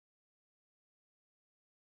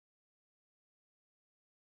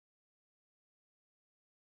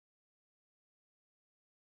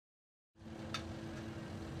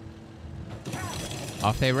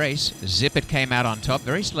Off they race. Zip It came out on top.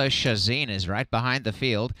 Very slow Shazine is right behind the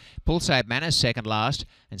field. Poolside Manners second last,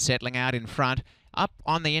 and settling out in front. Up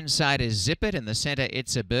on the inside is Zip It. In the centre,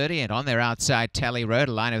 It's a Birdie. And on their outside, Tally Road,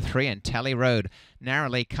 a line of three. And Tally Road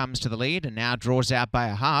narrowly comes to the lead and now draws out by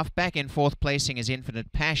a half. Back in fourth placing is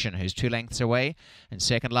Infinite Passion, who's 2 lengths away. And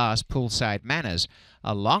second last, Poolside Manners.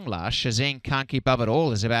 A long last, Shazine Can't Keep Up at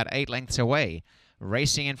All, is about 8 lengths away.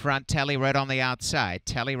 Racing in front, Tally Road on the outside.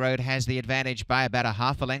 Tally Road has the advantage by about a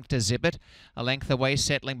half a length to Zip It. A length away,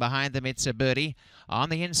 settling behind them, It's a Birdie. On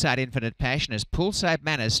the inside, Infinite Passion, as Poolside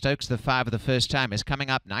Manners stokes the 5 of the first time, is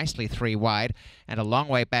coming up nicely 3 wide. And a long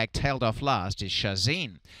way back, tailed off last, is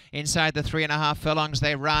Shazine. Inside the 3.5 furlongs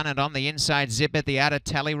they run, and on the inside, Zip It, the outer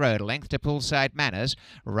Tally Road. A length to Poolside Manners.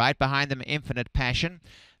 Right behind them, Infinite Passion.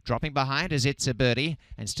 Dropping behind is It's a Birdie,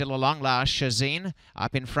 and still a long last, Shazine.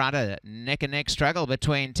 Up in front, a neck-and-neck struggle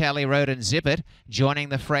between Tally Road and Zip It. Joining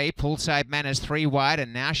the fray, Poolside Manners 3 wide,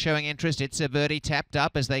 and now showing interest, It's a Birdie tapped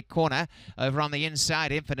up as they corner. Over on the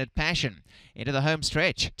inside, Infinite Passion. Into the home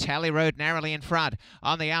stretch, Tally Road narrowly in front.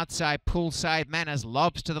 On the outside, Poolside Manners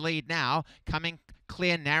lobs to the lead now, coming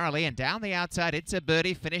clear narrowly, and down the outside, It's a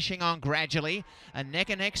Birdie finishing on gradually. A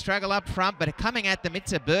neck-and-neck struggle up front, but coming at them,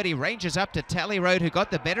 It's a Birdie ranges up to Tally Road, who got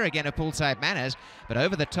the better again of Poolside Manners, but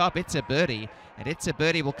over the top, It's a Birdie, and It's a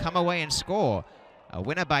Birdie will come away and score. A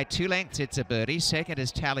winner by 2 lengths, It's a Birdie. Second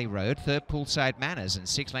is Tally Road, third Poolside Manners, and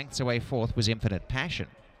 6 lengths away fourth was Infinite Passion.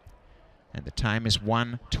 And the time is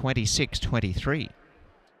 1:26:23.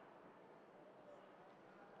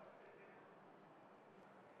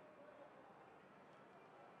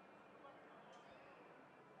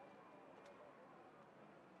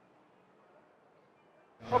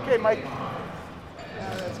 Okay, Mike.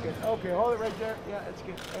 Yeah, that's good. Okay, hold it right there. Yeah, that's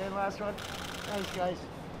good. And last one. Thanks, guys.